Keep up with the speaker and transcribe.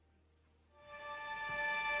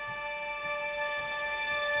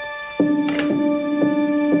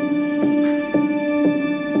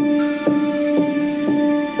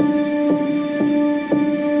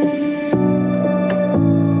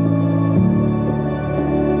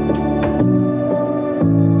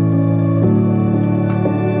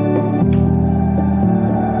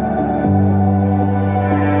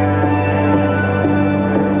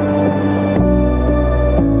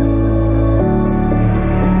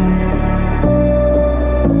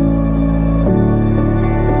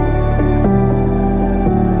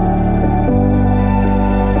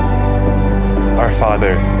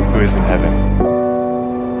from heaven.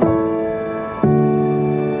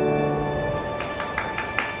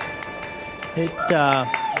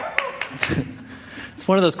 It's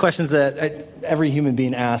one of those questions that every human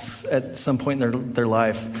being asks at some point in their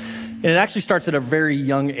life. And it actually starts at a very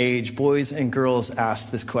young age. Boys and girls ask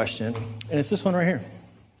this question. And it's this one right here.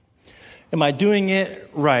 Am I doing it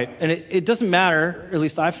right? And it doesn't matter, or at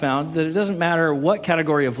least I found, that it doesn't matter what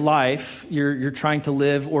category of life you're trying to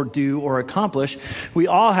live or do or accomplish. We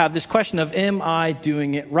all have this question of, am I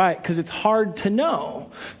doing it right? Because it's hard to know.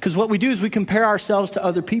 Because what we do is we compare ourselves to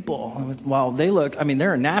other people. While they look,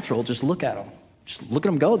 they're a natural, just look at them. Just look at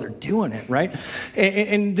them go, they're doing it, right?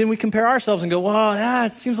 And then we compare ourselves and go, well,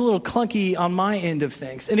 it seems a little clunky on my end of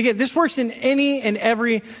things. And again, this works in any and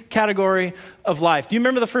every category of life. Do you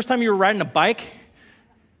remember the first time you were riding a bike?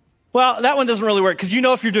 Well, that one doesn't really work because you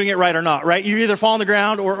know if you're doing it right or not, right? You either fall on the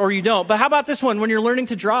ground or you don't. But how about this one when you're learning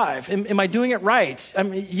to drive? Am I doing it right?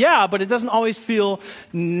 Yeah, but it doesn't always feel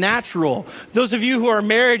natural. Those of you who are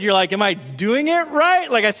married, you're like, am I doing it right?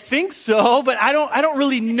 Like, I think so, but I don't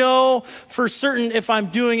really know for certain if I'm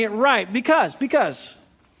doing it right because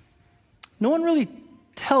no one really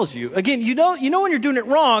tells you. Again, you know when you're doing it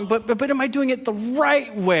wrong, but am I doing it the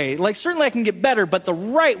right way? Like, certainly I can get better, but the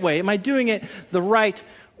right way. Am I doing it the right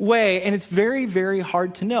way? And it's very, very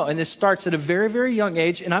hard to know. And this starts at a very, very young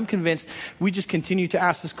age. And I'm convinced we just continue to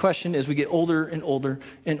ask this question as we get older and older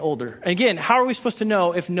and older. And again, how are we supposed to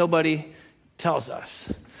know if nobody tells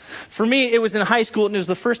us? For me, it was in high school, and it was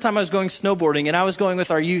the first time I was going snowboarding, and I was going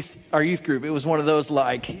with our youth group. It was one of those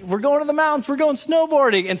like, we're going to the mountains, we're going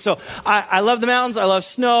snowboarding. And so I love the mountains, I love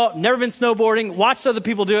snow, never been snowboarding, watched other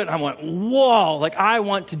people do it, and I went, whoa, like I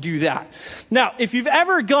want to do that. Now, if you've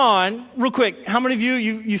ever gone, real quick, how many of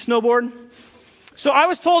you snowboard? So I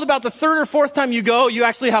was told about the third or fourth time you go, you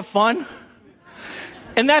actually have fun.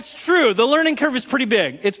 And that's true. The learning curve is pretty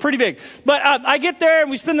big. It's pretty big. But I get there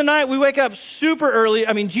and we spend the night. We wake up super early.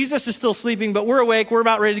 Jesus is still sleeping, but we're awake. We're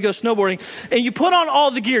about ready to go snowboarding. And you put on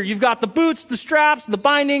all the gear. You've got the boots, the straps, the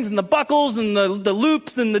bindings, and the buckles, and the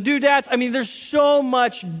loops, and the doodads. There's so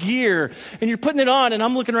much gear. And you're putting it on, and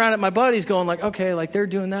I'm looking around at my buddies going like, okay, like they're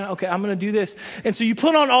doing that. Okay, I'm going to do this. And so you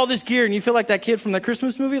put on all this gear, and you feel like that kid from the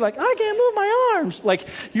Christmas movie, like, I can't move my arms. Like,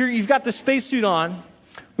 you've got the spacesuit on.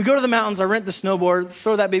 We go to the mountains, I rent the snowboard,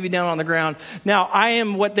 throw that baby down on the ground. Now, I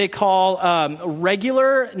am what they call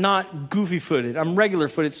regular, not goofy-footed. I'm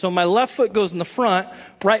regular-footed. So my left foot goes in the front,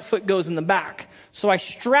 right foot goes in the back. So I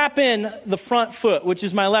strap in the front foot, which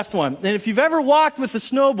is my left one. And if you've ever walked with a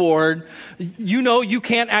snowboard, you know you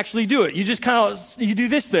can't actually do it. You just you do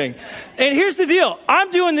this thing. And here's the deal.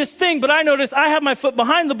 I'm doing this thing, but I notice I have my foot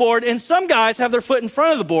behind the board, and some guys have their foot in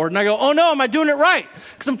front of the board. And I go, oh no, am I doing it right?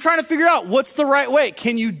 Because I'm trying to figure out what's the right way.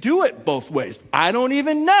 Can you do it both ways? I don't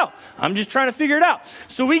even know. I'm just trying to figure it out.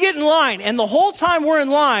 So we get in line, and the whole time we're in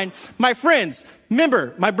line, my friends,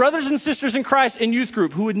 remember, my brothers and sisters in Christ in youth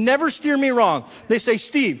group who would never steer me wrong, they say,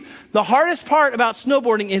 Steve, the hardest part about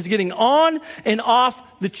snowboarding is getting on and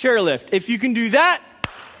off the chairlift. If you can do that,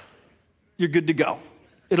 you're good to go.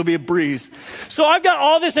 It'll be a breeze. So I've got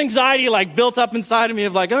all this anxiety like built up inside of me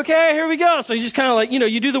of like, okay, here we go. So you just kind of like,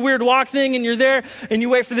 you do the weird walk thing and you're there and you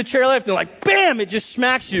wait for the chairlift and like, bam, it just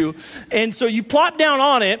smacks you. And so you plop down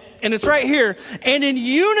on it and it's right here. And in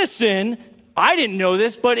unison, I didn't know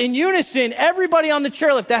this, but in unison, everybody on the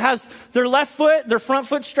chairlift that has their left foot, their front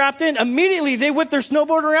foot strapped in, immediately they whip their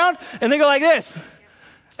snowboard around and they go like this.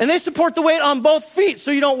 And they support the weight on both feet so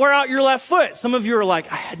you don't wear out your left foot. Some of you are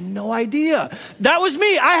like, I had no idea. That was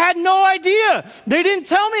me. I had no idea. They didn't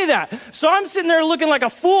tell me that. So I'm sitting there looking like a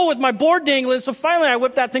fool with my board dangling. So finally I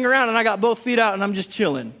whipped that thing around and I got both feet out and I'm just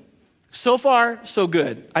chilling. So far, so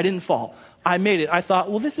good. I didn't fall. I made it. I thought,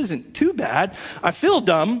 well, this isn't too bad. I feel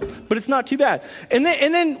dumb, but it's not too bad. And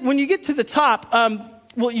then when you get to the top,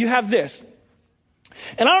 you have this.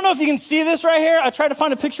 And I don't know if you can see this right here. I tried to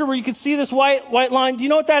find a picture where you could see this white line. Do you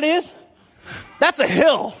know what that is? That's a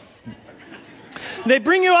hill. They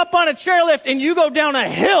bring you up on a chairlift and you go down a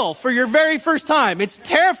hill for your very first time. It's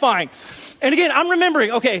terrifying. And again, I'm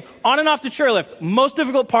remembering, okay, on and off the chairlift, most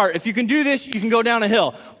difficult part. If you can do this, you can go down a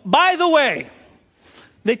hill. By the way,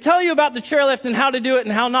 they tell you about the chairlift and how to do it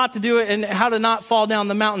and how not to do it and how to not fall down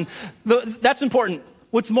the mountain. That's important.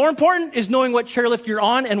 What's more important is knowing what chairlift you're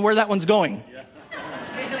on and where that one's going.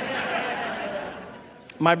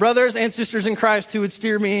 My brothers and sisters in Christ who would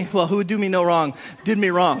steer me, who would do me no wrong, did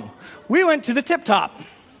me wrong. We went to the tip top.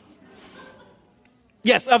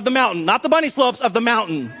 Yes, of the mountain, not the bunny slopes, of the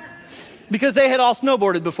mountain. Because they had all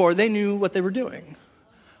snowboarded before. They knew what they were doing.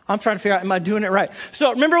 I'm trying to figure out, am I doing it right?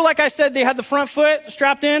 So remember, like I said, they had the front foot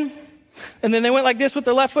strapped in. And then they went like this with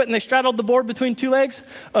their left foot and they straddled the board between two legs.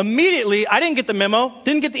 Immediately, I didn't get the memo,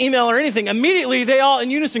 didn't get the email or anything. Immediately, they all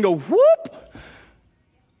in unison go, whoop.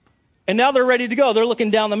 And now they're ready to go. They're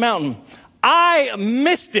looking down the mountain. I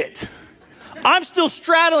missed it. I'm still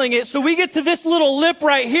straddling it. So we get to this little lip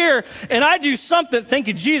right here and I do something. Thank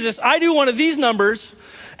you, Jesus. I do one of these numbers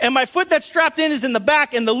and my foot that's strapped in is in the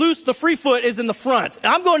back and the free foot is in the front. And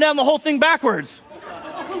I'm going down the whole thing backwards.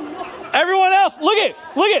 Everyone else, look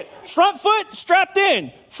at, front foot strapped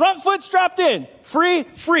in,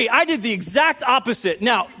 free. I did the exact opposite.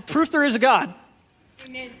 Now, proof there is a God.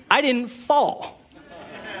 Amen. I didn't fall.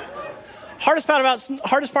 Hardest part of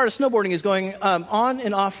snowboarding is going on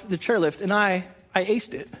and off the chairlift, and I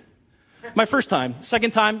aced it. My first time.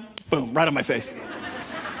 Second time, boom, right on my face.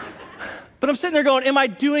 But I'm sitting there going, am I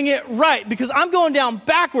doing it right? Because I'm going down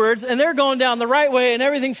backwards and they're going down the right way and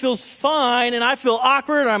everything feels fine and I feel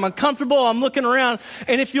awkward, I'm uncomfortable, I'm looking around.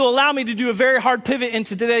 And if you'll allow me to do a very hard pivot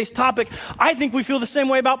into today's topic, I think we feel the same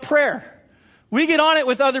way about prayer. We get on it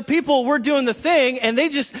with other people, we're doing the thing, and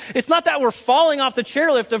it's not that we're falling off the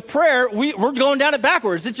chairlift of prayer, we're going down it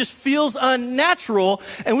backwards. It just feels unnatural.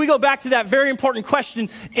 And we go back to that very important question,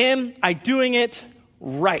 am I doing it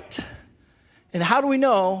right? And how do we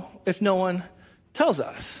know if no one tells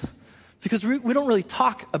us? Because we don't really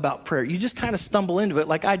talk about prayer. You just kind of stumble into it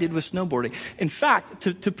like I did with snowboarding. In fact,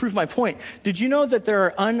 to prove my point, did you know that there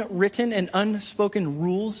are unwritten and unspoken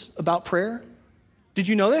rules about prayer? Did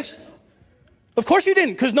you know this? Of course you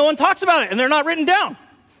didn't, because no one talks about it and they're not written down.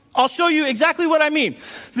 I'll show you exactly what I mean.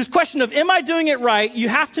 This question of, am I doing it right? You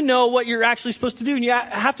have to know what you're actually supposed to do, and you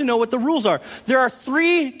have to know what the rules are. There are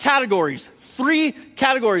three categories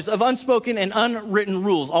of unspoken and unwritten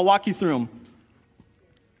rules. I'll walk you through them.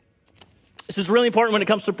 This is really important when it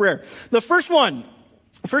comes to prayer. The first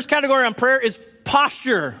category on prayer is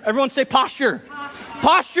posture. Everyone say posture.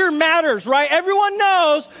 Posture matters, right? Everyone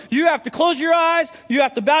knows you have to close your eyes, you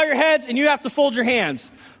have to bow your heads, and you have to fold your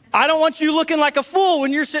hands. I don't want you looking like a fool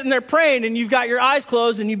when you're sitting there praying and you've got your eyes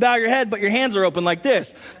closed and you bow your head, but your hands are open like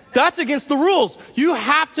this. That's against the rules. You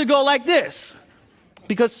have to go like this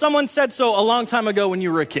because someone said so a long time ago when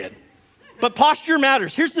you were a kid. But posture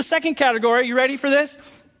matters. Here's the second category. You ready for this?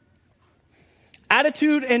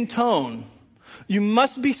 Attitude and tone. You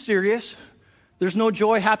must be serious. There's no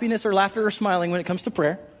joy, happiness, or laughter or smiling when it comes to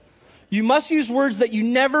prayer. You must use words that you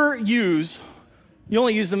never use. You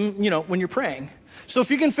only use them, when you're praying. So if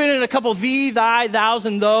you can fit in a couple thee, thy, thous,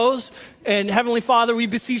 and those, and Heavenly Father, we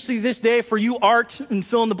beseech thee this day for you art, and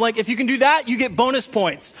fill in the blank. If you can do that, you get bonus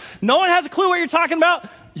points. No one has a clue what you're talking about.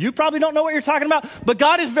 You probably don't know what you're talking about, but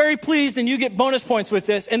God is very pleased and you get bonus points with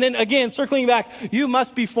this. And then again, circling back, you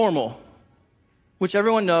must be formal, which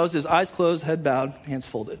everyone knows is eyes closed, head bowed, hands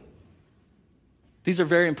folded. These are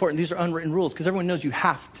very important. These are unwritten rules because everyone knows you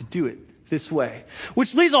have to do it this way,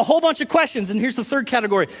 which leaves a whole bunch of questions. And here's the third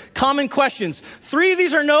category, common questions. 3 of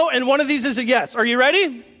these are no, and 1 of these is a yes. Are you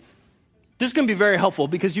ready? This is going to be very helpful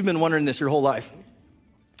because you've been wondering this your whole life.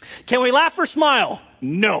 Can we laugh or smile?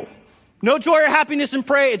 No. No joy or happiness in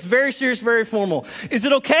prayer. It's very serious, very formal. Is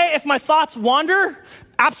it okay if my thoughts wander?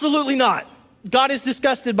 Absolutely not. God is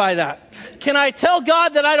disgusted by that. Can I tell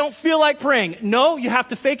God that I don't feel like praying? No, you have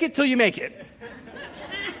to fake it till you make it.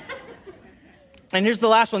 And here's the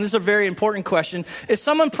last one. This is a very important question. If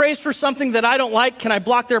someone prays for something that I don't like, can I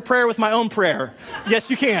block their prayer with my own prayer?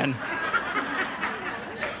 Yes, you can.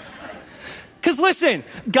 Because listen,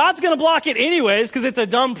 God's going to block it anyways because it's a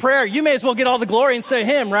dumb prayer. You may as well get all the glory instead of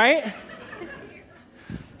him, right?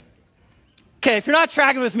 Okay, if you're not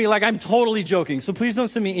tracking with me, I'm totally joking, so please don't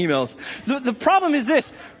send me emails. The problem is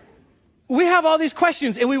this. We have all these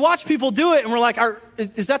questions, and we watch people do it, and we're like,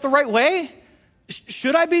 is that the right way?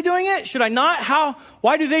 Should I be doing it? Should I not?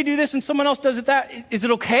 Why do they do this and someone else does it that? Is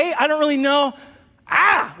it okay? I don't really know.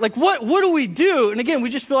 What do we do? And again, we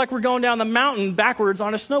just feel like we're going down the mountain backwards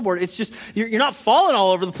on a snowboard. It's just, you're not falling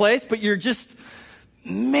all over the place, but you're just,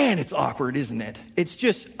 man, it's awkward, isn't it? It's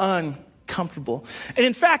just uncomfortable. And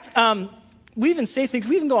in fact, we even say things,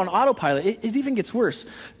 we even go on autopilot. It even gets worse.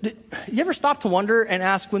 You ever stop to wonder and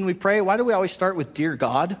ask when we pray, why do we always start with dear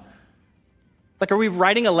God? Are we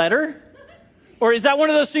writing a letter? Or is that one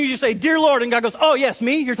of those things you say, dear Lord, and God goes, oh yes,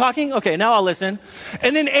 me, you're talking? Okay, now I'll listen.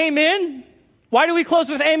 And then amen. Why do we close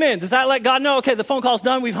with amen? Does that let God know, okay, the phone call's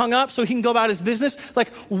done, we've hung up so he can go about his business?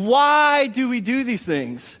 Why do we do these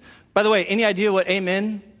things? By the way, any idea what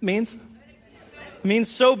amen means? It means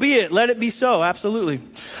so be it, let it be so, absolutely.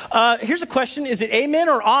 Here's a question, is it amen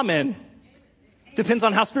or amen? Depends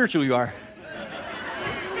on how spiritual you are.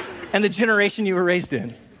 And the generation you were raised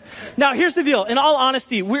in. Now, here's the deal. In all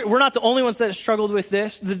honesty, we're not the only ones that have struggled with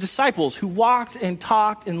this. The disciples who walked and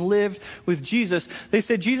talked and lived with Jesus, they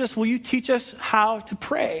said, Jesus, will you teach us how to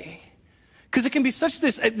pray? Because it can be such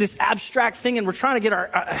this abstract thing, and we're trying to get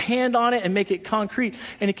a hand on it and make it concrete,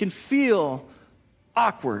 and it can feel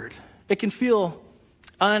awkward. It can feel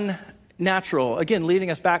unnatural. Again,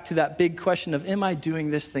 leading us back to that big question of, am I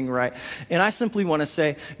doing this thing right? And I simply want to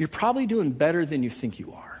say, you're probably doing better than you think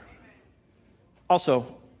you are.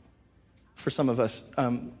 Also, for some of us,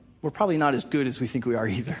 we're probably not as good as we think we are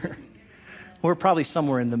either. We're probably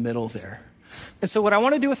somewhere in the middle there. And so what I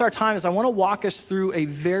want to do with our time is I want to walk us through a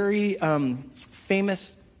very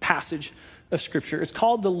famous passage of Scripture. It's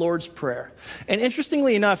called the Lord's Prayer. And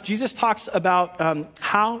interestingly enough, Jesus talks about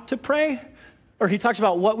how to pray, or he talks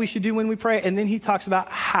about what we should do when we pray, and then he talks about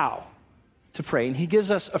how to pray. And he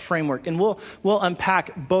gives us a framework. And we'll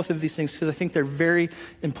unpack both of these things because I think they're very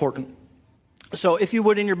important. So if you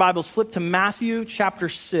would, in your Bibles, flip to Matthew chapter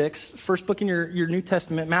 6, first book in your New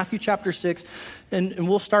Testament, Matthew chapter 6, and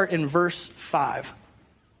we'll start in verse 5.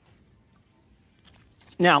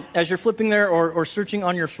 Now, as you're flipping there or searching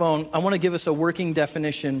on your phone, I want to give us a working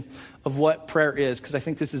definition of what prayer is, because I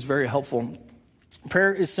think this is very helpful.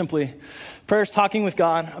 Prayer is talking with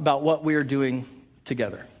God about what we are doing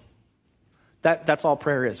together. That's all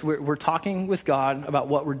prayer is. We're talking with God about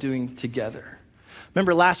what we're doing together.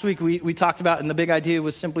 Remember last week we talked about, and the big idea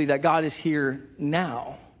was simply that God is here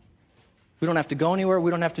now. We don't have to go anywhere.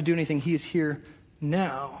 We don't have to do anything. He is here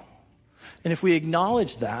now. And if we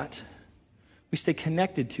acknowledge that, we stay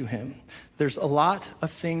connected to him. There's a lot of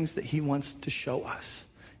things that he wants to show us,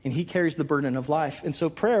 and he carries the burden of life. And so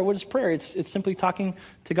prayer, what is prayer? It's simply talking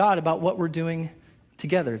to God about what we're doing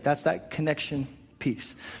together. That's that connection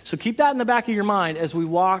piece. So keep that in the back of your mind as we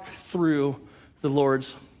walk through the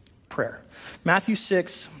Lord's Prayer. Matthew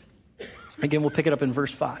 6, again, we'll pick it up in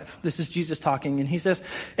verse 5. This is Jesus talking, and he says,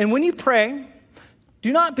 "And when you pray,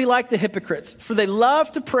 do not be like the hypocrites, for they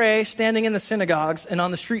love to pray standing in the synagogues and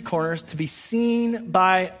on the street corners to be seen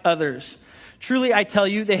by others. Truly, I tell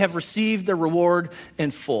you, they have received their reward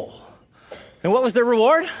in full." And what was their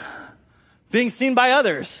reward? Being seen by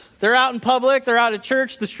others. They're out in public, they're out at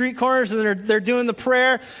church, the street corners, and they're doing the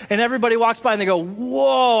prayer, and everybody walks by and they go,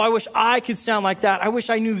 whoa, I wish I could sound like that. I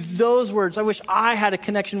wish I knew those words. I wish I had a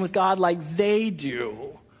connection with God like they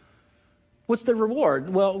do. What's the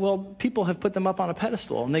reward? Well, people have put them up on a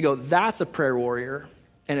pedestal, and they go, that's a prayer warrior.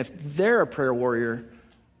 And if they're a prayer warrior,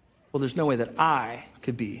 well, there's no way that I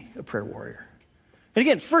could be a prayer warrior. And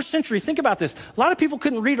again, first century, think about this. A lot of people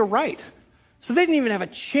couldn't read or write. So they didn't even have a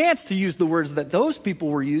chance to use the words that those people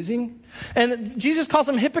were using. And Jesus calls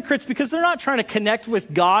them hypocrites because they're not trying to connect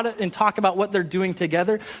with God and talk about what they're doing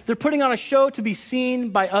together. They're putting on a show to be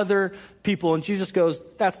seen by other people. And Jesus goes,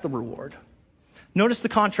 that's the reward. Notice the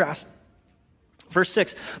contrast. Verse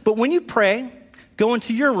 6, "But when you pray, go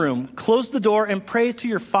into your room, close the door, and pray to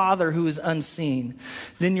your Father who is unseen.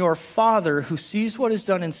 Then your Father who sees what is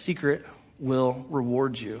done in secret will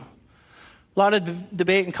reward you." A lot of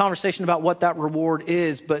debate and conversation about what that reward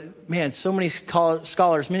is, but man, so many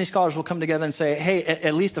scholars will come together and say, hey,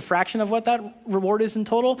 at least a fraction of what that reward is in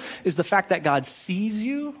total is the fact that God sees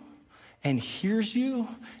you and hears you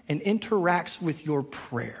and interacts with your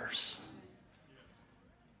prayers.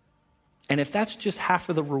 And if that's just half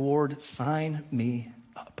of the reward, sign me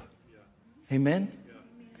up. Amen?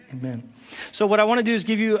 Amen. So what I want to do is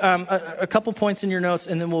give you a couple points in your notes,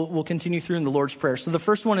 and then we'll continue through in the Lord's Prayer. So the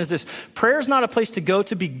first one is this. Prayer is not a place to go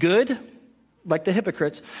to be good, like the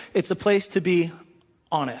hypocrites. It's a place to be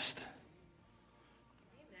honest.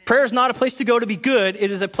 Prayer is not a place to go to be good.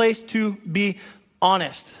 It is a place to be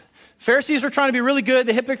honest. Pharisees were trying to be really good.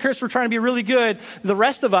 The hypocrites were trying to be really good. The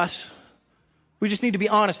rest of us, we just need to be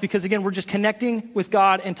honest because, again, we're just connecting with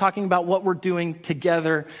God and talking about what we're doing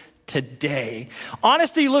together today.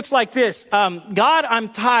 Honesty looks like this. God, I'm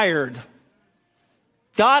tired.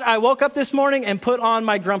 God, I woke up this morning and put on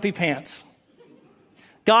my grumpy pants.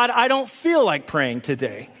 God, I don't feel like praying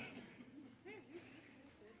today.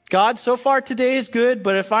 God, so far today is good,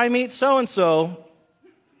 but if I meet so-and-so,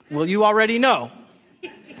 well, you already know.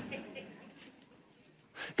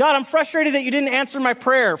 God, I'm frustrated that you didn't answer my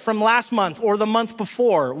prayer from last month or the month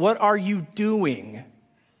before. What are you doing?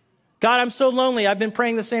 God, I'm so lonely. I've been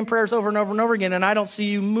praying the same prayers over and over and over again, and I don't see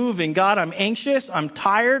you moving. God, I'm anxious. I'm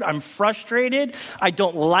tired. I'm frustrated. I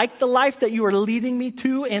don't like the life that you are leading me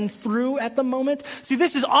to and through at the moment. See,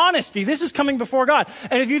 this is honesty. This is coming before God.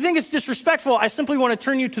 And if you think it's disrespectful, I simply want to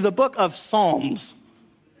turn you to the book of Psalms.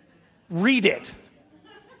 Read it.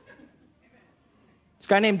 This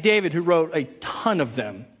guy named David who wrote a ton of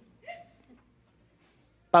them.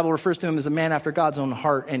 Bible refers to him as a man after God's own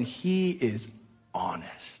heart, and he is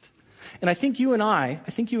honest. And I think you and I,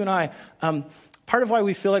 part of why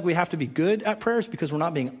we feel like we have to be good at prayer is because we're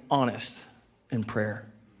not being honest in prayer.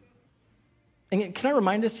 And can I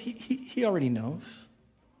remind us, he already knows.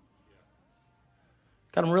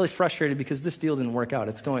 God, I'm really frustrated because this deal didn't work out.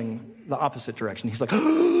 It's going the opposite direction. He's like,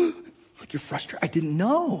 like, you're frustrated? I didn't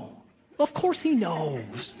know. Well, of course he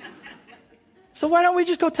knows. So why don't we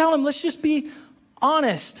just go tell him, let's just be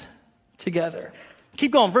honest together.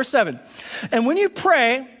 Keep going, verse 7. And when you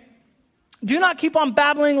pray, do not keep on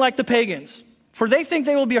babbling like the pagans, for they think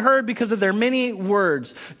they will be heard because of their many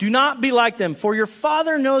words. Do not be like them, for your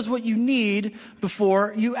Father knows what you need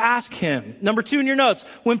before you ask him. Number 2 in your notes,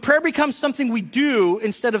 when prayer becomes something we do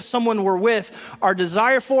instead of someone we're with, our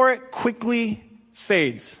desire for it quickly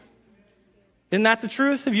fades. Isn't that the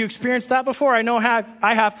truth? Have you experienced that before? I know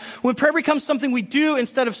I have. When prayer becomes something we do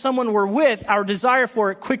instead of someone we're with, our desire for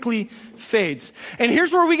it quickly fades. And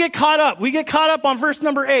here's where we get caught up. We get caught up on verse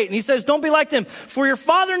number 8. And he says, don't be like them, for your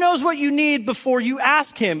Father knows what you need before you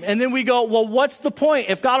ask him. And then we go, well, what's the point?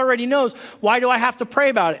 If God already knows, why do I have to pray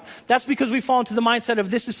about it? That's because we fall into the mindset of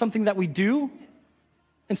this is something that we do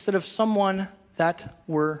instead of someone that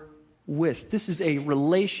we're with. This is a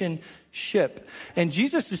relationship. And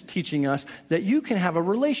Jesus is teaching us that you can have a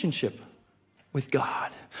relationship with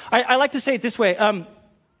God. I like to say it this way.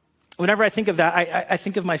 Whenever I think of that, I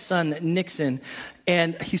think of my son, Nixon,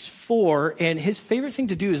 and he's 4, and his favorite thing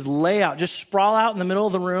to do is lay out, just sprawl out in the middle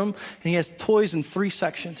of the room, and he has toys in 3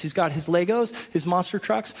 sections. He's got his Legos, his monster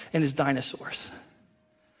trucks, and his dinosaurs.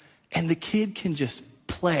 And the kid can just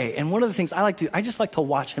play. And one of the things I just like to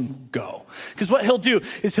watch him go. Because what he'll do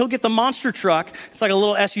is he'll get the monster truck. It's like a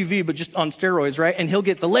little SUV, but just on steroids, right? And he'll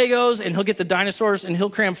get the Legos and he'll get the dinosaurs and he'll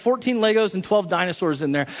cram 14 Legos and 12 dinosaurs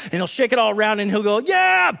in there. And he'll shake it all around and he'll go,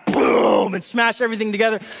 yeah, boom, and smash everything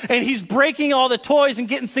together. And he's breaking all the toys and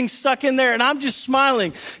getting things stuck in there. And I'm just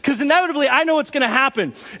smiling because inevitably I know what's going to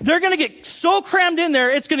happen. They're going to get so crammed in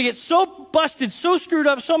there. It's going to get so busted, so screwed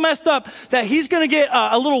up, so messed up that he's going to get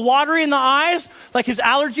a little watery in the eyes, like his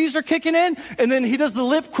allergies are kicking in, and then he does the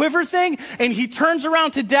lip quiver thing, and he turns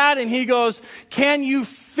around to dad and he goes, can you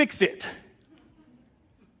fix it?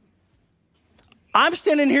 I'm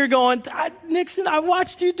standing here going, Nixon, I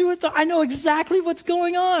watched you do it. I know exactly what's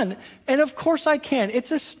going on. And of course I can.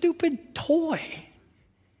 It's a stupid toy.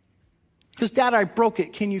 Because, Dad, I broke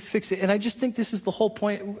it. Can you fix it? And I just think this is the whole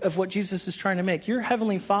point of what Jesus is trying to make. Your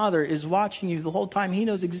heavenly Father is watching you the whole time. He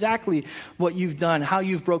knows exactly what you've done, how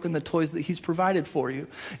you've broken the toys that he's provided for you.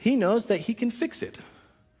 He knows that he can fix it.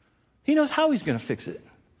 He knows how he's going to fix it.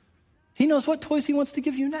 He knows what toys he wants to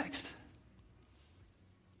give you next.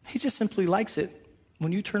 He just simply likes it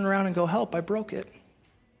when you turn around and go, help, I broke it.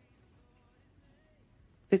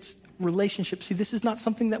 It's relationship. See, this is not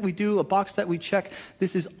something that we do, a box that we check.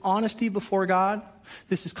 This is honesty before God.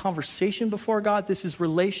 This is conversation before God. This is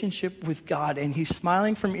relationship with God. And he's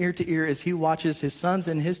smiling from ear to ear as he watches his sons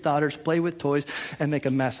and his daughters play with toys and make a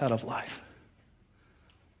mess out of life.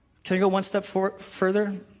 Can I go one step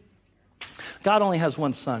further? God only has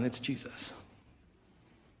one son. It's Jesus.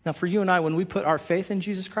 Now, for you and I, when we put our faith in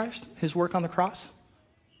Jesus Christ, his work on the cross,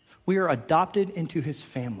 we are adopted into his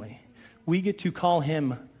family. We get to call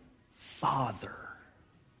him Father.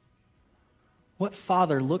 What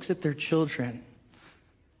father looks at their children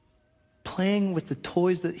playing with the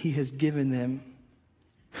toys that he has given them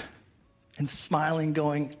and smiling,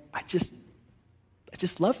 going, I just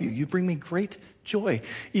love you. You bring me great joy,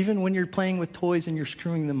 even when you're playing with toys and you're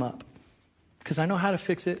screwing them up, because I know how to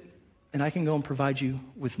fix it and I can go and provide you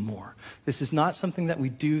with more. This is not something that we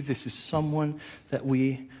do. This is someone that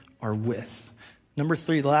we are with. Number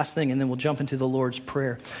 3, the last thing, and then we'll jump into the Lord's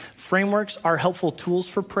Prayer. Frameworks are helpful tools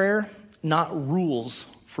for prayer, not rules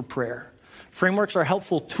for prayer. Frameworks are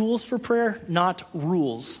helpful tools for prayer, not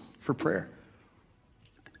rules for prayer.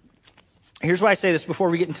 Here's why I say this before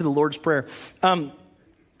we get into the Lord's Prayer.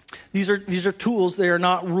 These are tools, they are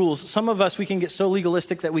not rules. Some of us, we can get so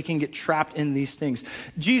legalistic that we can get trapped in these things.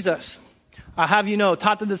 Jesus, I have you know,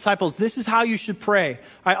 taught the disciples, this is how you should pray.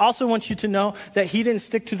 I also want you to know that he didn't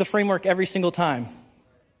stick to the framework every single time.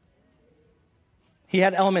 He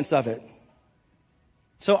had elements of it.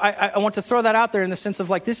 So I want to throw that out there in the sense of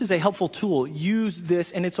like, this is a helpful tool. Use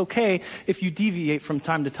this, and it's okay if you deviate from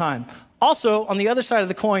time to time. Also, on the other side of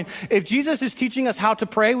the coin, if Jesus is teaching us how to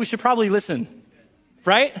pray, we should probably listen,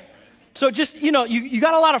 right? So just, you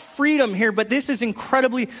got a lot of freedom here, but this is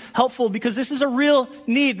incredibly helpful because this is a real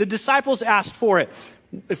need. The disciples asked for it.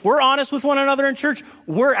 If we're honest with one another in church,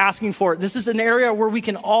 we're asking for it. This is an area where we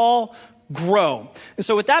can all grow. And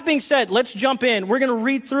so with that being said, let's jump in. We're going to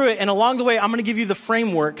read through it. And along the way, I'm going to give you the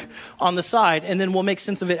framework on the side, and then we'll make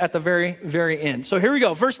sense of it at the very, very end. So here we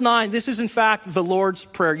go. Verse 9, this is in fact the Lord's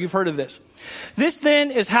Prayer. You've heard of this. This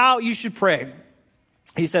then is how you should pray.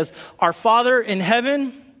 He says, "Our Father in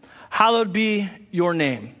heaven, hallowed be your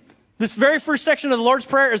name." This very first section of the Lord's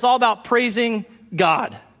Prayer is all about praising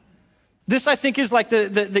God. This, I think, is like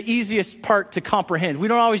the easiest part to comprehend. We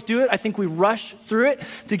don't always do it. I think we rush through it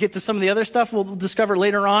to get to some of the other stuff we'll discover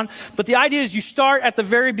later on. But the idea is you start at the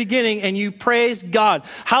very beginning and you praise God.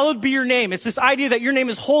 Hallowed be your name. It's this idea that your name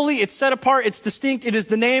is holy, it's set apart, it's distinct. It is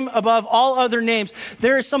the name above all other names.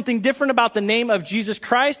 There is something different about the name of Jesus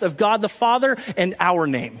Christ, of God the Father, and our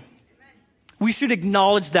name. We should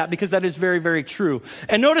acknowledge that because that is very, very true.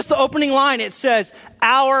 And notice the opening line. It says,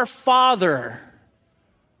 "Our Father."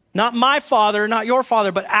 Not my father, not your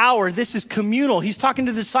father, but our. This is communal. He's talking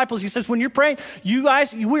to the disciples. He says, when you're praying, you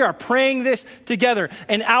guys, we are praying this together.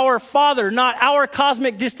 And our Father, not our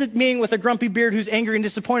cosmic distant being with a grumpy beard who's angry and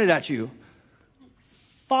disappointed at you.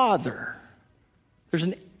 Father. There's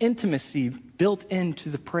an intimacy built into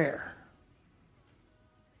the prayer.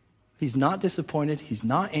 He's not disappointed. He's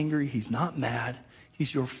not angry. He's not mad.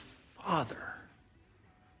 He's your Father.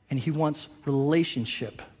 And he wants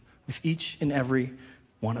relationship with each and every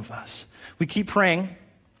one of us. We keep praying.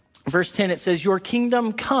 Verse 10, it says, "Your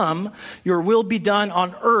kingdom come, your will be done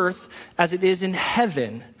on earth as it is in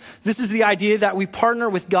heaven." This is the idea that we partner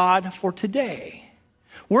with God for today.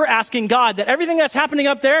 We're asking God that everything that's happening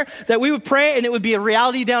up there, that we would pray and it would be a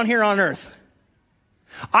reality down here on earth.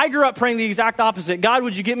 I grew up praying the exact opposite. God,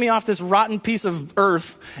 would you get me off this rotten piece of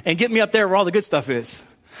earth and get me up there where all the good stuff is?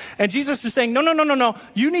 And Jesus is saying, no.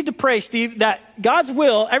 You need to pray, Steve, that God's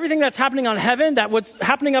will, everything that's happening on heaven, that what's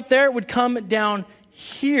happening up there would come down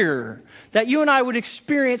here. That you and I would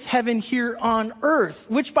experience heaven here on earth.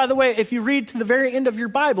 Which, by the way, if you read to the very end of your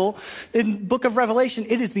Bible, in the book of Revelation,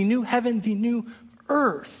 it is the new heaven, the new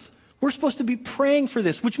earth. We're supposed to be praying for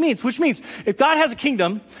this, which means if God has a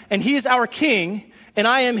kingdom and he is our king and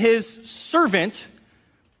I am his servant,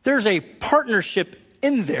 there's a partnership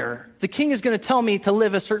in there. The king is going to tell me to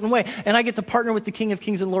live a certain way, and I get to partner with the King of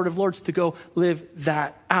Kings and Lord of Lords to go live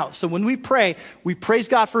that out. So when we pray, we praise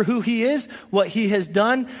God for who he is, what he has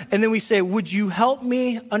done, and then we say, would you help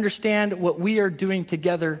me understand what we are doing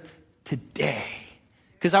together today?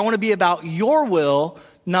 Because I want to be about your will,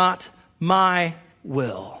 not my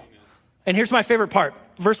will. And here's my favorite part,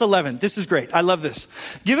 verse 11. This is great. I love this.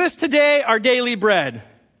 "Give us today our daily bread."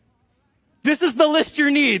 This is the list your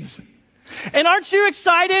needs. And aren't you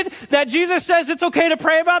excited that Jesus says it's okay to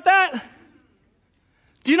pray about that?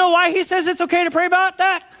 Do you know why he says it's okay to pray about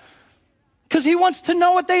that? Because he wants to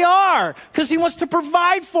know what they are. Because he wants to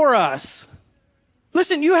provide for us.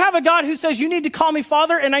 Listen, you have a God who says you need to call me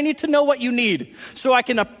Father, and I need to know what you need so I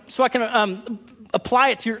can apply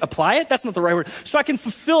it to your, apply it? That's not the right word. So I can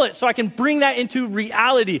fulfill it, so I can bring that into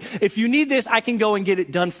reality. If you need this, I can go and get it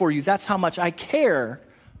done for you. That's how much I care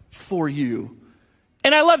for you.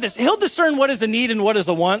 And I love this. He'll discern what is a need and what is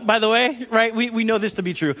a want, by the way, right? We know this to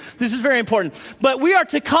be true. This is very important. But we are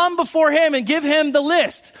to come before him and give him the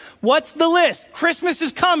list. What's the list? Christmas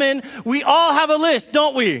is coming. We all have a list,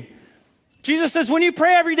 don't we? Jesus says, when you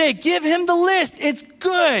pray every day, give him the list. It's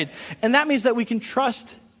good. And that means that we can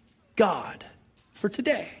trust God for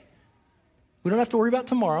today. We don't have to worry about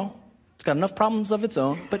tomorrow. It's got enough problems of its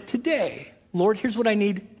own. But today, Lord, here's what I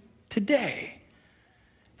need today.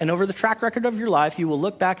 And over the track record of your life, you will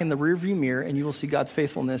look back in the rearview mirror and you will see God's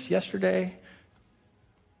faithfulness yesterday.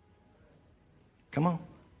 Come on.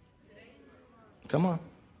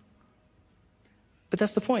 But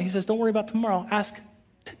that's the point. He says, don't worry about tomorrow. Ask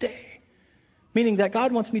today. Meaning that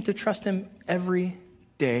God wants me to trust him every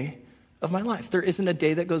day of my life. There isn't a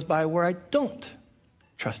day that goes by where I don't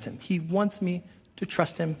trust him. He wants me to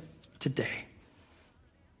trust him today.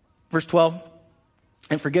 Verse 12.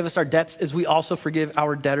 "And forgive us our debts as we also forgive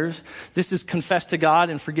our debtors." This is confess to God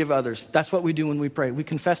and forgive others. That's what we do when we pray. We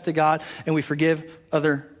confess to God and we forgive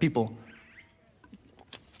other people.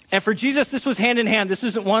 And for Jesus, this was hand in hand. This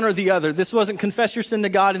isn't one or the other. This wasn't confess your sin to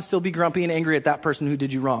God and still be grumpy and angry at that person who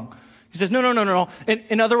did you wrong. He says, no.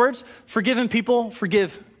 In other words, forgiven people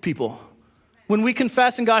forgive people. When we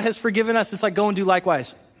confess and God has forgiven us, it's like go and do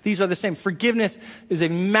likewise. These are the same. Forgiveness is a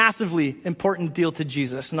massively important deal to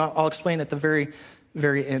Jesus. And I'll explain at the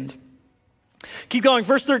very end. Keep going,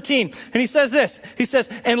 verse 13. And he says this. He says,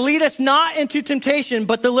 "And lead us not into temptation,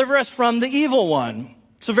 but deliver us from the evil one."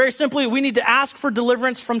 So very simply, we need to ask for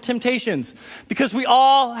deliverance from temptations because we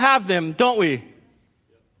all have them, don't we?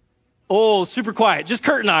 Oh, super quiet. Just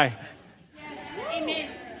Kurt and I. Yes. Amen.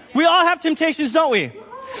 We all have temptations, don't we?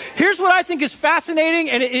 Here's what I think is fascinating,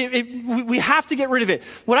 and we have to get rid of it.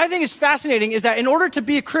 What I think is fascinating is that in order to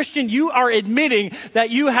be a Christian, you are admitting that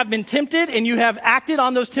you have been tempted and you have acted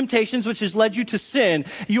on those temptations, which has led you to sin.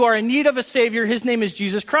 You are in need of a Savior. His name is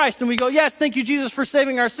Jesus Christ. And we go, yes, thank you, Jesus, for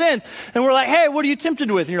saving our sins. And we're like, hey, what are you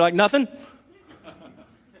tempted with? And you're like, nothing.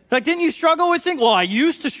 Like, didn't you struggle with things? Well, I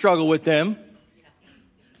used to struggle with them.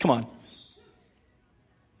 Come on.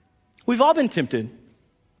 We've all been tempted.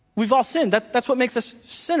 We've all sinned. That's what makes us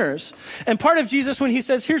sinners. And part of Jesus, when he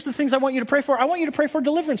says, here's the things I want you to pray for, I want you to pray for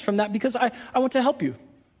deliverance from that because I want to help you.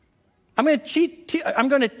 I'm going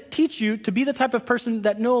to teach you to be the type of person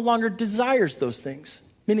that no longer desires those things,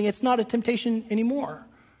 meaning it's not a temptation anymore.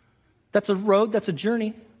 That's a road, that's a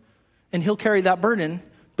journey, and he'll carry that burden,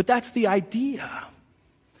 but that's the idea.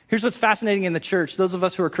 Here's what's fascinating in the church. Those of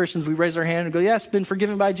us who are Christians, we raise our hand and go, yes, been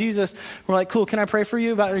forgiven by Jesus. We're like, cool, can I pray for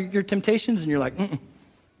you about your temptations? And you're like,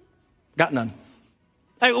 got none.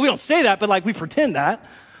 We don't say that, but like we pretend that.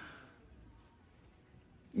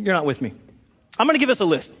 You're not with me. I'm going to give us a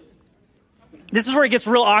list. This is where it gets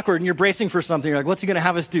real awkward and you're bracing for something. You're like, what's he going to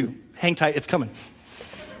have us do? Hang tight, it's coming.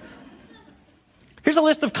 Here's a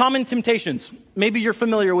list of common temptations. Maybe you're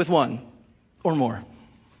familiar with one or more,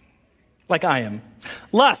 like I am.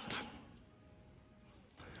 Lust.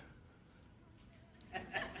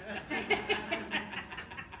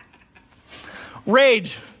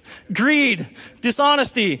 Rage, greed,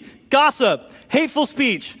 dishonesty, gossip, hateful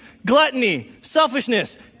speech, gluttony,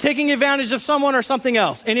 selfishness, taking advantage of someone or something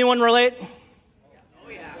else. Anyone relate? Oh,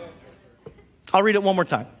 yeah. I'll read it one more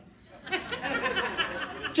time.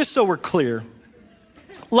 Just so we're clear.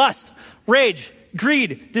 Lust, rage,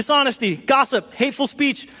 greed, dishonesty, gossip, hateful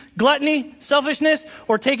speech, gluttony, selfishness,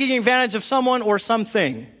 or taking advantage of someone or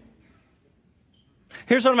something.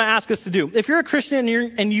 Here's what I'm going to ask us to do. If you're a Christian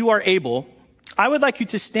and you are able, I would like you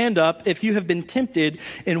to stand up if you have been tempted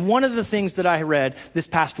in one of the things that I read this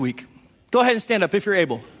past week. Go ahead and stand up if you're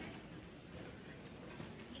able.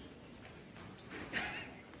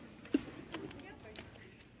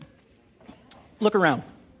 Look around.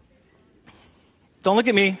 Don't look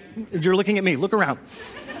at me. You're looking at me. Look around.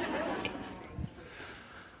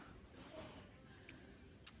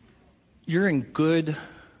 You're in good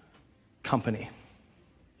company.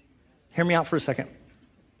 Hear me out for a second.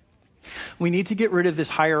 We need to get rid of this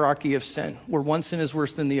hierarchy of sin, where one sin is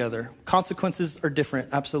worse than the other. Consequences are different,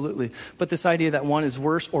 absolutely. But this idea that one is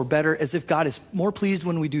worse or better, as if God is more pleased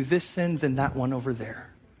when we do this sin than that one over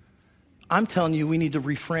there. I'm telling you, we need to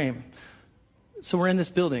reframe. So we're in this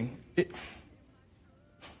building.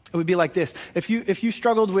 It would be like this. If you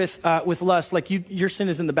struggled with lust, like your sin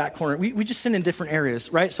is in the back corner. We just sin in different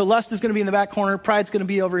areas, right? So lust is going to be in the back corner. Pride's going to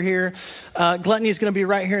be over here. Gluttony is going to be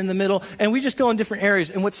right here in the middle. And we just go in different areas.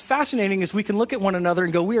 And what's fascinating is we can look at one another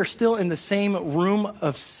and go, we are still in the same room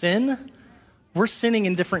of sin. We're sinning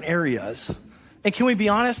in different areas. And can we be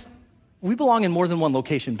honest? We belong in more than one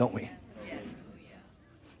location, don't we?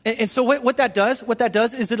 And so what that does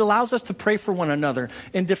is it allows us to pray for one another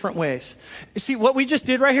in different ways. You see, what we just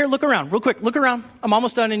did right here, look around, real quick, look around. I'm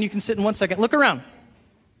almost done and you can sit in 1 second. Look around.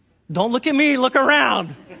 Don't look at me, look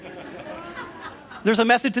around. There's a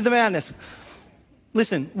method to the madness.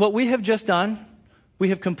 Listen, what we have just done, we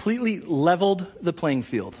have completely leveled the playing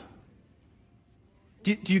field.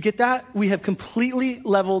 Do you get that? We have completely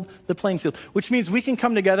leveled the playing field, which means we can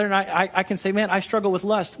come together and I can say, man, I struggle with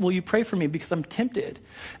lust. Will you pray for me because I'm tempted?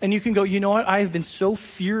 And you can go, you know what? I have been so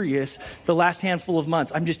furious the last handful of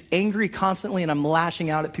months. I'm just angry constantly and I'm lashing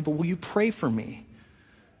out at people. Will you pray for me?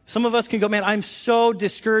 Some of us can go, man, I'm so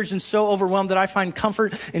discouraged and so overwhelmed that I find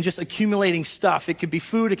comfort in just accumulating stuff. It could be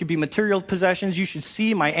food. It could be material possessions. You should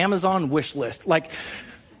see my Amazon wish list.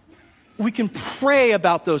 We can pray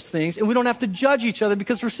about those things and we don't have to judge each other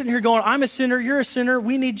because we're sitting here going, I'm a sinner, you're a sinner,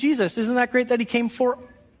 we need Jesus. Isn't that great that he came for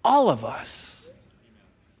all of us?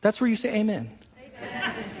 That's where you say amen.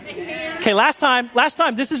 Amen. Okay, last time,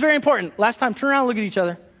 this is very important. Last time, turn around and look at each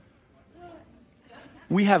other.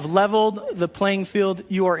 We have leveled the playing field.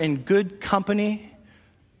 You are in good company.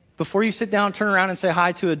 Before you sit down, turn around and say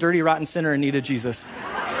hi to a dirty, rotten sinner in need of Jesus.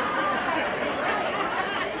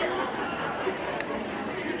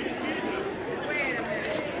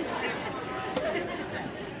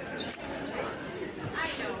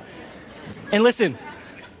 And listen,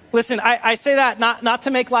 I say that not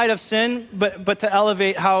to make light of sin, but to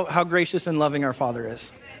elevate how gracious and loving our Father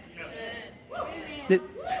is.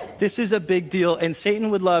 This is a big deal, and Satan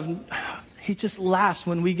would love, he just laughs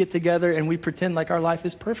when we get together and we pretend like our life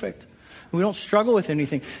is perfect. We don't struggle with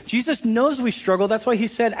anything. Jesus knows we struggle. That's why he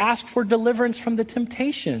said, ask for deliverance from the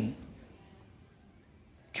temptation.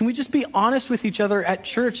 Can we just be honest with each other at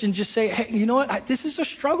church and just say, hey, you know what? This is a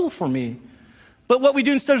struggle for me. But what we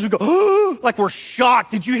do instead is we go, oh, like we're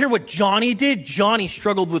shocked. Did you hear what Johnny did? Johnny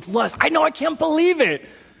struggled with lust. I know, I can't believe it.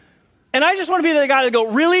 And I just want to be the guy that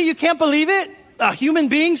go, really? You can't believe it? A human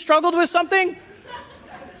being struggled with something?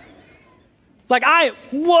 Like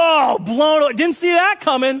whoa, blown away. Didn't see that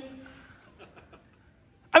coming.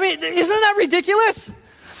 I mean, isn't that ridiculous?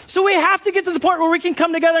 So we have to get to the point where we can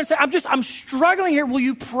come together and say, I'm struggling here. Will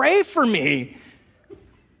you pray for me?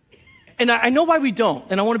 And I know why we don't.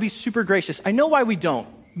 And I want to be super gracious. I know why we don't,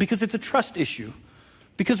 because it's a trust issue.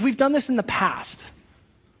 Because we've done this in the past.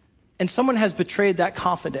 And someone has betrayed that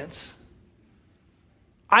confidence.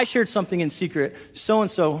 I shared something in secret.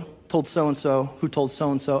 So-and-so told so-and-so who told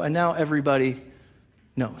so-and-so. And now everybody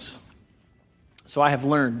knows. So I have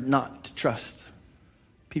learned not to trust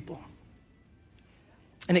people.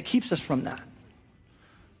 And it keeps us from that.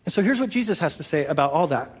 And so here's what Jesus has to say about all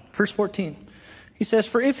that. Verse 14. He says,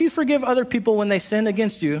 for if you forgive other people when they sin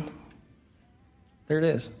against you, there it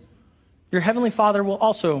is, your heavenly Father will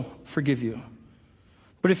also forgive you.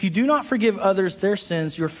 But if you do not forgive others their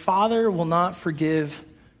sins, your Father will not forgive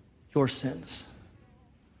your sins.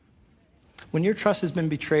 When your trust has been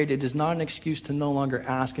betrayed, it is not an excuse to no longer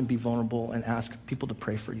ask and be vulnerable and ask people to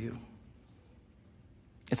pray for you.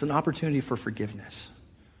 It's an opportunity for forgiveness.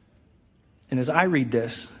 And as I read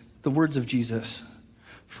this, the words of Jesus,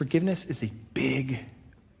 forgiveness is a big,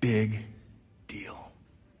 big deal.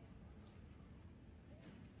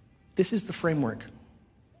 This is the framework.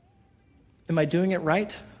 Am I doing it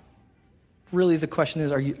right? Really, the question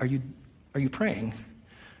is, are you praying?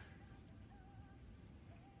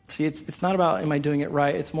 See, it's not about am I doing it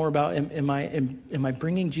right? It's more about am I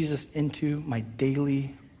bringing Jesus into my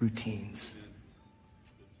daily routines?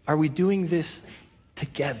 Are we doing this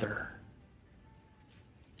together?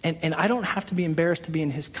 And I don't have to be embarrassed to be in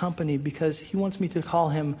his company because he wants me to call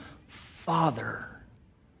him Father.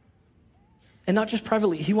 And not just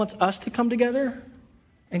privately, he wants us to come together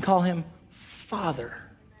and call him Father.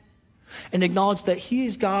 And acknowledge that he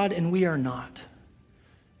is God and we are not.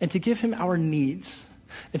 And to give him our needs.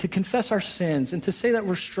 And to confess our sins and to say that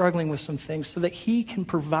we're struggling with some things so that he can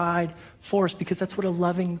provide for us, because that's what a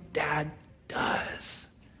loving dad does.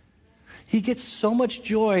 He gets so much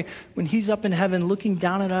joy when he's up in heaven looking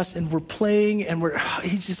down at us and we're playing and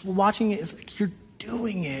he's just watching it. It's like, you're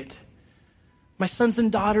doing it. My sons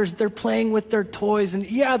and daughters, they're playing with their toys and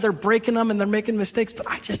yeah, they're breaking them and they're making mistakes, but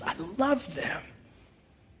I love them.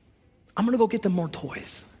 I'm going to go get them more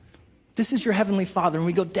toys. This is your heavenly Father. And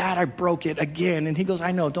we go, Dad, I broke it again. And he goes,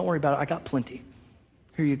 I know, don't worry about it. I got plenty.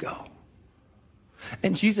 Here you go.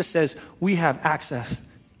 And Jesus says we have access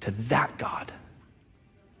to that God.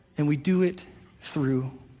 And we do it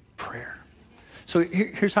through prayer. So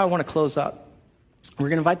here's how I want to close up. We're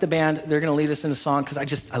going to invite the band. They're going to lead us in a song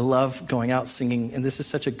because I love going out singing. And this is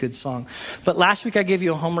such a good song. But last week I gave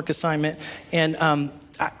you a homework assignment. And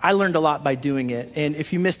I learned a lot by doing it. And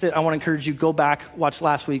if you missed it, I want to encourage you, go back, watch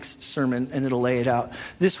last week's sermon, and it'll lay it out.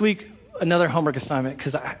 This week, another homework assignment,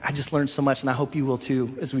 because I just learned so much, and I hope you will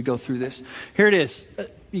too as we go through this. Here it is.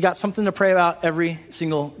 You got something to pray about every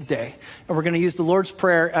single day. And we're going to use the Lord's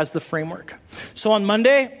Prayer as the framework. So on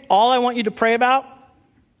Monday, all I want you to pray about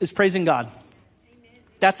is praising God. Amen.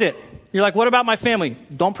 That's it. You're like, what about my family?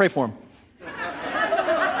 Don't pray for them.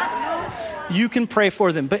 You can pray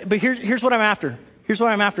for them. But here's what I'm after. Here's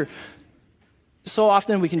what I'm after. So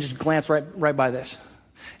often we can just glance right by this.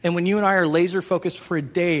 And when you and I are laser focused for a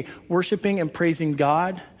day, worshiping and praising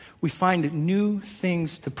God, we find new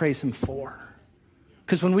things to praise him for.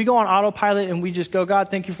 Because when we go on autopilot and we just go, God,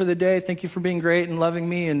 thank you for the day. Thank you for being great and loving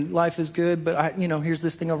me and life is good. But here's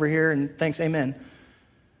this thing over here and thanks, amen.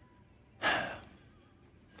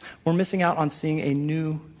 We're missing out on seeing a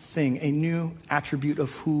new thing, a new attribute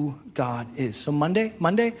of who God is. So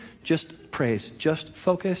Monday, just praise, just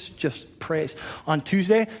focus, just praise. On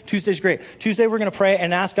Tuesday's great. Tuesday, we're going to pray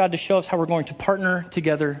and ask God to show us how we're going to partner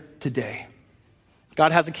together today.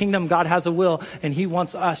 God has a kingdom, God has a will, and he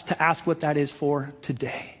wants us to ask what that is for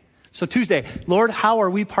today. So Tuesday, Lord, how are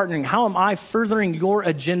we partnering? How am I furthering your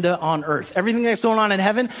agenda on earth? Everything that's going on in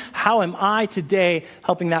heaven, how am I today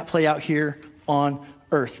helping that play out here on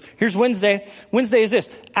earth? Here's Wednesday. Wednesday is this.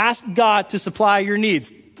 Ask God to supply your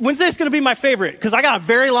needs. Wednesday is going to be my favorite because I got a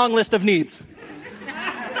very long list of needs.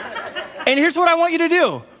 And here's what I want you to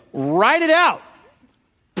do. Write it out.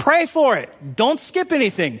 Pray for it. Don't skip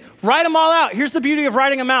anything. Write them all out. Here's the beauty of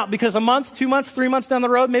writing them out, because a month, 2 months, 3 months down the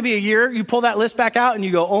road, maybe a year, you pull that list back out and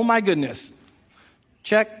you go, oh my goodness.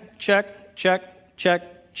 Check, check, check,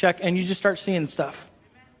 check, check. And you just start seeing stuff.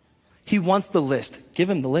 He wants the list. Give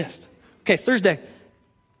him the list. Okay, Thursday.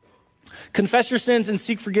 Confess your sins and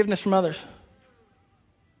seek forgiveness from others.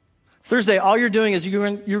 Thursday, all you're doing is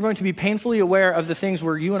you're going to be painfully aware of the things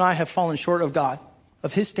where you and I have fallen short of God,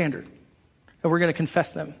 of his standard, and we're going to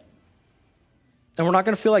confess them. And we're not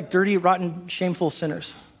going to feel like dirty, rotten, shameful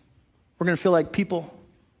sinners. We're going to feel like people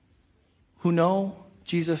who know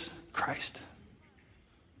Jesus Christ,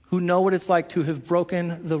 who know what it's like to have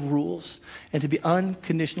broken the rules and to be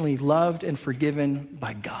unconditionally loved and forgiven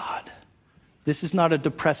by God. This is not a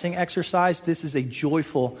depressing exercise. This is a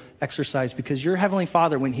joyful exercise because your Heavenly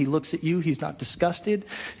Father, when he looks at you, he's not disgusted.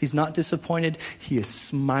 He's not disappointed. He is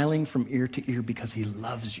smiling from ear to ear because he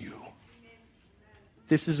loves you.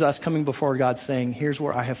 This is us coming before God saying, here's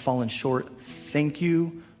where I have fallen short. Thank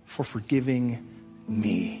you for forgiving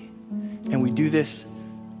me. And we do this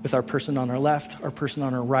with our person on our left, our person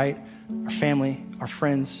on our right, our family, our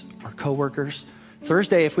friends, our coworkers.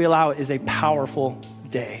 Thursday, if we allow it, is a powerful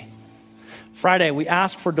day. Friday, we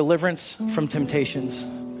ask for deliverance from temptations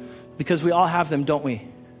because we all have them, don't we?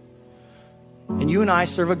 And you and I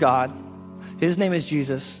serve a God. His name is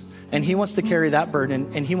Jesus, and he wants to carry that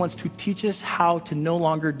burden, and he wants to teach us how to no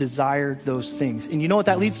longer desire those things. And you know what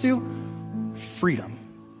that leads to? Freedom.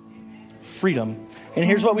 Freedom. And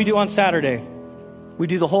here's what we do on Saturday. We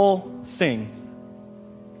do the whole thing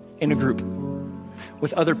in a group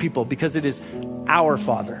with other people because it is our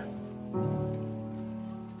Father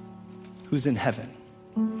who's in heaven.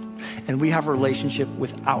 And we have a relationship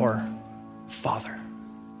with our Father,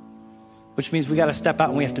 which means we got to step out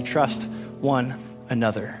and we have to trust one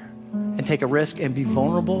another and take a risk and be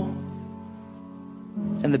vulnerable.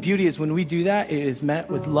 And the beauty is when we do that, it is met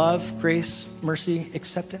with love, grace, mercy,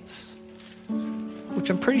 acceptance, which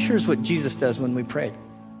I'm pretty sure is what Jesus does when we pray.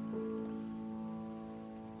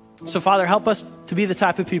 So Father, help us to be the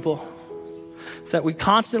type of people that we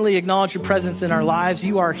constantly acknowledge your presence in our lives.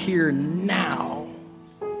 You are here now.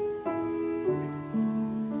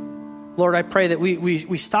 Lord, I pray that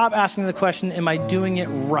we stop asking the question, am I doing it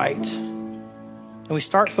right? And we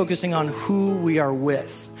start focusing on who we are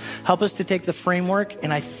with. Help us to take the framework,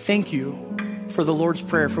 and I thank you for the Lord's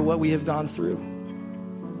Prayer, for what we have gone through.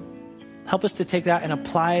 Help us to take that and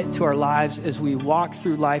apply it to our lives as we walk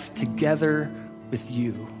through life together with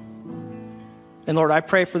you. And Lord, I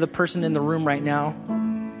pray for the person in the room right now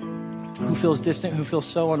who feels distant, who feels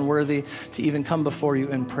so unworthy to even come before you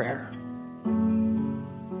in prayer.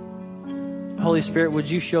 Holy Spirit, would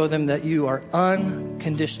you show them that you are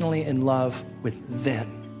unconditionally in love with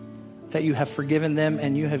them, that you have forgiven them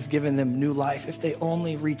and you have given them new life if they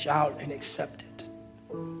only reach out and accept it.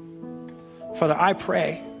 Father, I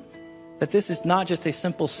pray that this is not just a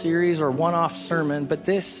simple series or one-off sermon, but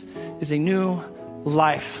this is a new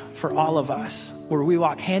life for all of us, where we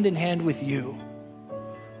walk hand in hand with you.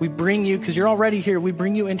 We bring you, because you're already here, we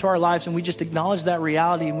bring you into our lives and we just acknowledge that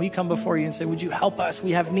reality and we come before you and say, would you help us?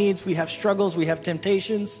 We have needs, we have struggles, we have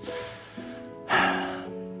temptations.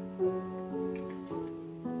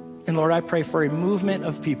 And Lord, I pray for a movement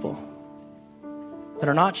of people that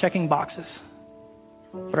are not checking boxes,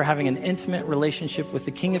 but are having an intimate relationship with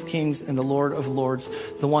the King of Kings and the Lord of Lords,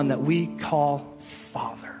 the one that we call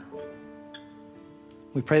Father.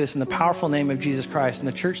 We pray this in the powerful name of Jesus Christ. And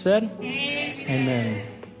the church said, Amen.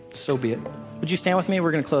 So be it. Would you stand with me?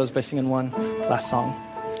 We're going to close by singing one last song.